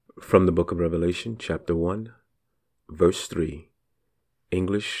From the book of Revelation, chapter 1, verse 3,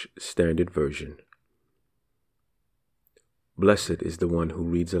 English Standard Version. Blessed is the one who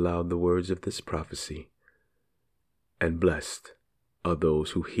reads aloud the words of this prophecy, and blessed are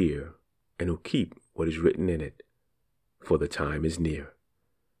those who hear and who keep what is written in it, for the time is near.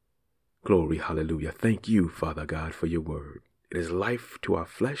 Glory, hallelujah. Thank you, Father God, for your word. It is life to our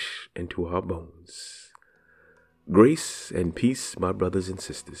flesh and to our bones. Grace and peace, my brothers and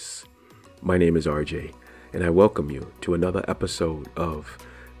sisters. My name is RJ, and I welcome you to another episode of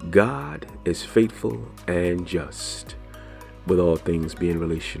God is Faithful and Just, with all things being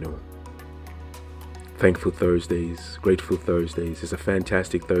relational. Thankful Thursdays, Grateful Thursdays. It's a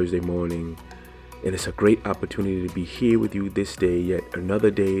fantastic Thursday morning, and it's a great opportunity to be here with you this day, yet another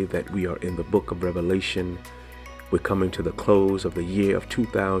day that we are in the book of Revelation. We're coming to the close of the year of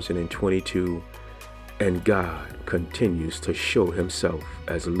 2022, and God continues to show himself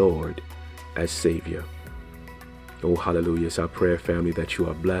as Lord, as Savior. Oh, hallelujah. It's our prayer, family, that you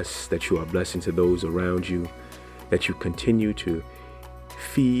are blessed, that you are blessing to those around you, that you continue to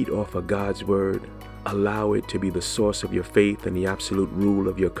feed off of God's word, allow it to be the source of your faith and the absolute rule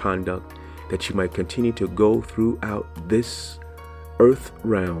of your conduct, that you might continue to go throughout this earth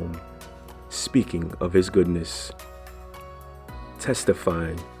realm, speaking of his goodness,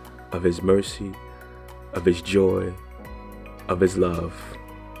 testifying of his mercy, of his joy, of his love,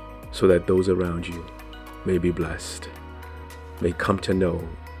 so that those around you may be blessed, may come to know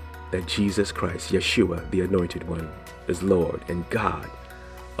that Jesus Christ, Yeshua, the Anointed One, is Lord and God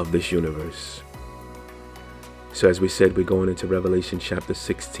of this universe. So as we said, we're going into Revelation chapter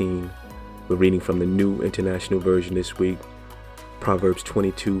 16. We're reading from the New International Version this week. Proverbs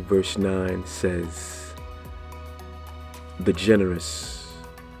 22 verse 9 says, "The generous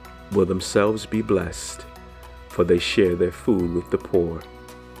will themselves be blessed, for they share their food with the poor."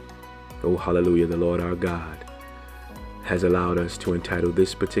 Oh, hallelujah. The Lord our God has allowed us to entitle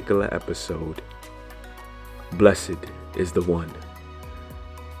this particular episode, Blessed is the One.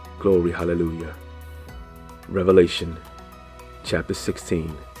 Glory, hallelujah. Revelation chapter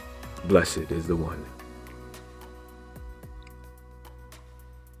 16, Blessed is the One.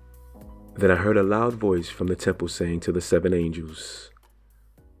 Then I heard a loud voice from the temple saying to the seven angels,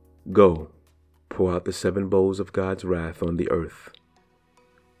 "Go, pour out the seven bowls of God's wrath on the earth."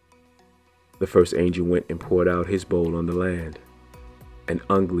 The first angel went and poured out his bowl on the land, and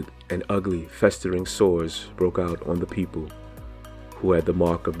ugly, festering sores broke out on the people who had the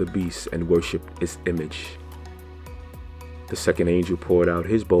mark of the beast and worshipped its image. The second angel poured out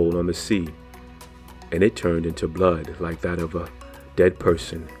his bowl on the sea, and it turned into blood like that of a dead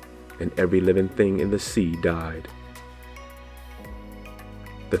person, and every living thing in the sea died.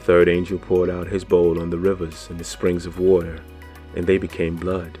 The third angel poured out his bowl on the rivers and the springs of water, and they became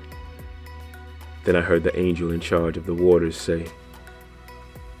blood. Then I heard the angel in charge of the waters say,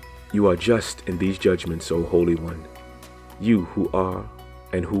 "You are just in these judgments, O Holy One, you who are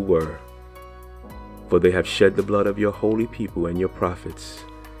and who were. For they have shed the blood of your holy people and your prophets,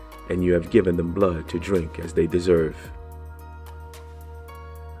 and you have given them blood to drink as they deserve."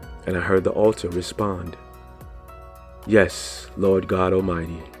 And I heard the altar respond, "Yes, Lord God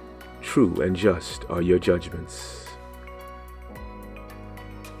Almighty, true and just are your judgments."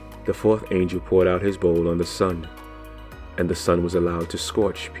 The fourth angel poured out his bowl on the sun, and the sun was allowed to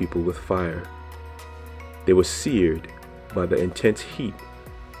scorch people with fire. They were seared by the intense heat,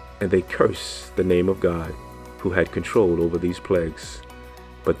 and they cursed the name of God, who had control over these plagues,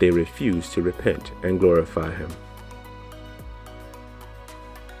 but they refused to repent and glorify him.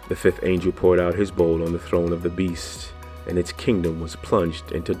 The fifth angel poured out his bowl on the throne of the beast, and its kingdom was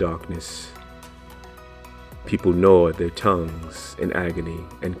plunged into darkness. People gnawed their tongues in agony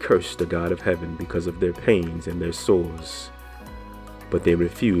and cursed the God of heaven because of their pains and their sores, but they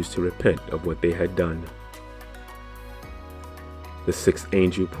refused to repent of what they had done. The sixth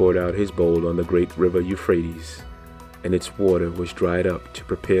angel poured out his bowl on the great river Euphrates, and its water was dried up to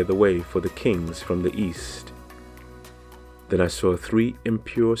prepare the way for the kings from the east. Then I saw three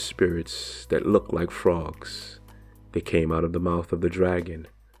impure spirits that looked like frogs. They came out of the mouth of the dragon,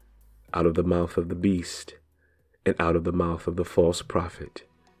 out of the mouth of the beast, and out of the mouth of the false prophet.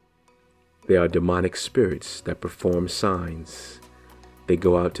 They are demonic spirits that perform signs. They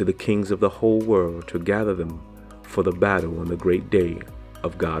go out to the kings of the whole world to gather them for the battle on the great day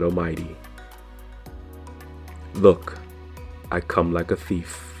of God Almighty. Look, I come like a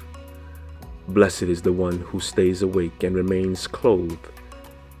thief. Blessed is the one who stays awake and remains clothed,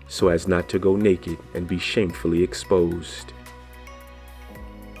 so as not to go naked and be shamefully exposed.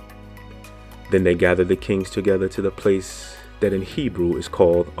 Then they gathered the kings together to the place that in Hebrew is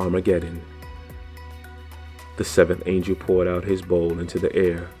called Armageddon. The seventh angel poured out his bowl into the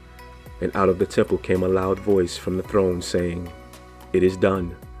air, and out of the temple came a loud voice from the throne saying, "It is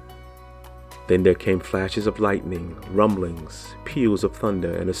done." Then there came flashes of lightning, rumblings, peals of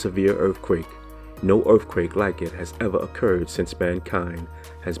thunder, and a severe earthquake. No earthquake like it has ever occurred since mankind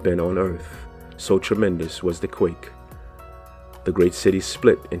has been on earth. So tremendous was the quake. The great city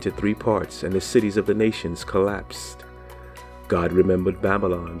split into 3 parts, and the cities of the nations collapsed. God remembered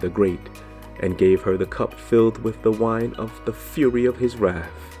Babylon the Great, and gave her the cup filled with the wine of the fury of his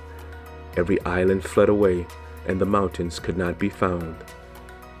wrath. Every island fled away, and the mountains could not be found.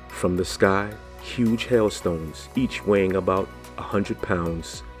 From the sky, huge hailstones, each weighing about 100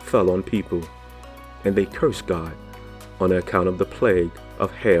 pounds, fell on people, and they cursed God on account of the plague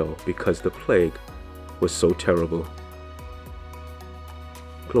of hail, because the plague was so terrible.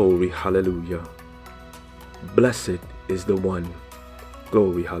 Glory, hallelujah. Blessed is the one.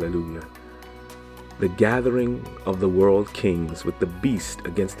 Glory, hallelujah. The gathering of the world kings with the beast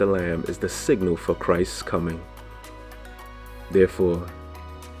against the Lamb is the signal for Christ's coming. Therefore,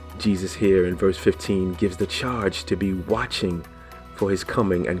 Jesus here in verse 15 gives the charge to be watching for his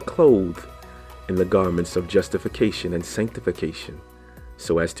coming and clothed in the garments of justification and sanctification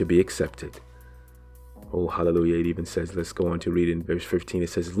so as to be accepted. Oh, hallelujah. It even says, let's go on to read in verse 15. It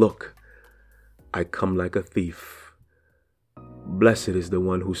says, "Look, I come like a thief. Blessed is the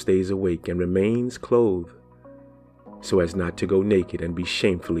one who stays awake and remains clothed, so as not to go naked and be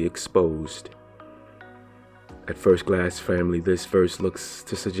shamefully exposed." At first glance, family, this verse looks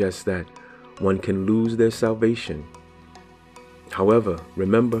to suggest that one can lose their salvation. However,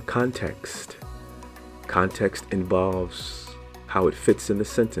 remember context. Context involves how it fits in the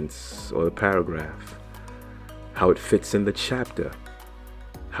sentence or the paragraph, how it fits in the chapter,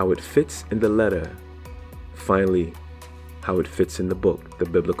 how it fits in the letter, finally, how it fits in the book, the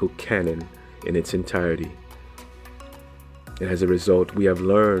biblical canon in its entirety. And as a result, we have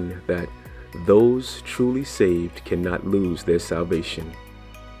learned that those truly saved cannot lose their salvation.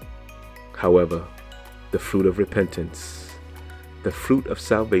 However, the fruit of repentance, the fruit of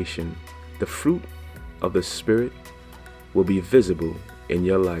salvation, the fruit of the Spirit will be visible in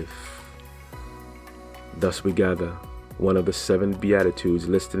your life. Thus we gather one of the 7 Beatitudes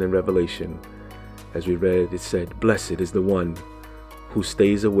listed in Revelation. As we read, it said, "Blessed is the one who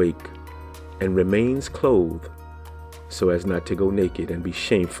stays awake and remains clothed so as not to go naked and be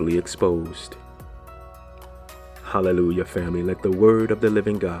shamefully exposed." Hallelujah, family. Let the word of the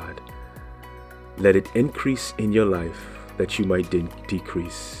living God, let it increase in your life that you might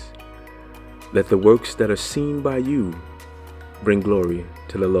decrease. Let the works that are seen by you bring glory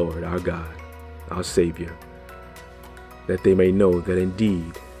to the Lord, our God, our Savior, that they may know that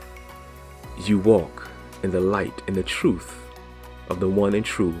indeed you walk in the light and the truth of the one and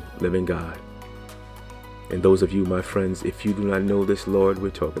true living God. And those of you, my friends, if you do not know this Lord we're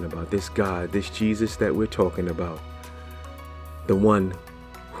talking about, this God, this Jesus that we're talking about, the one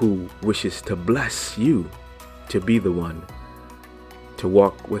who wishes to bless you to be the one to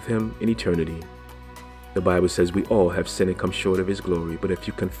walk with him in eternity. The Bible says we all have sinned and come short of his glory, but if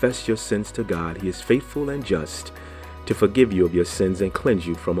you confess your sins to God, he is faithful and just to forgive you of your sins and cleanse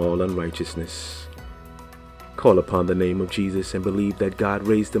you from all unrighteousness. Call upon the name of Jesus and believe that God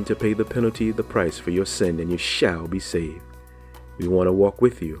raised him to pay the penalty, the price for your sin, and you shall be saved. We want to walk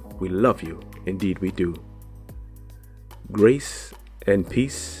with you. We love you. Indeed we do. Grace and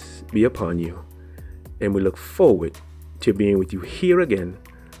peace be upon you, and we look forward to being with you here again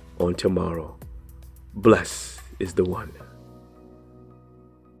on tomorrow. Blessed is the one.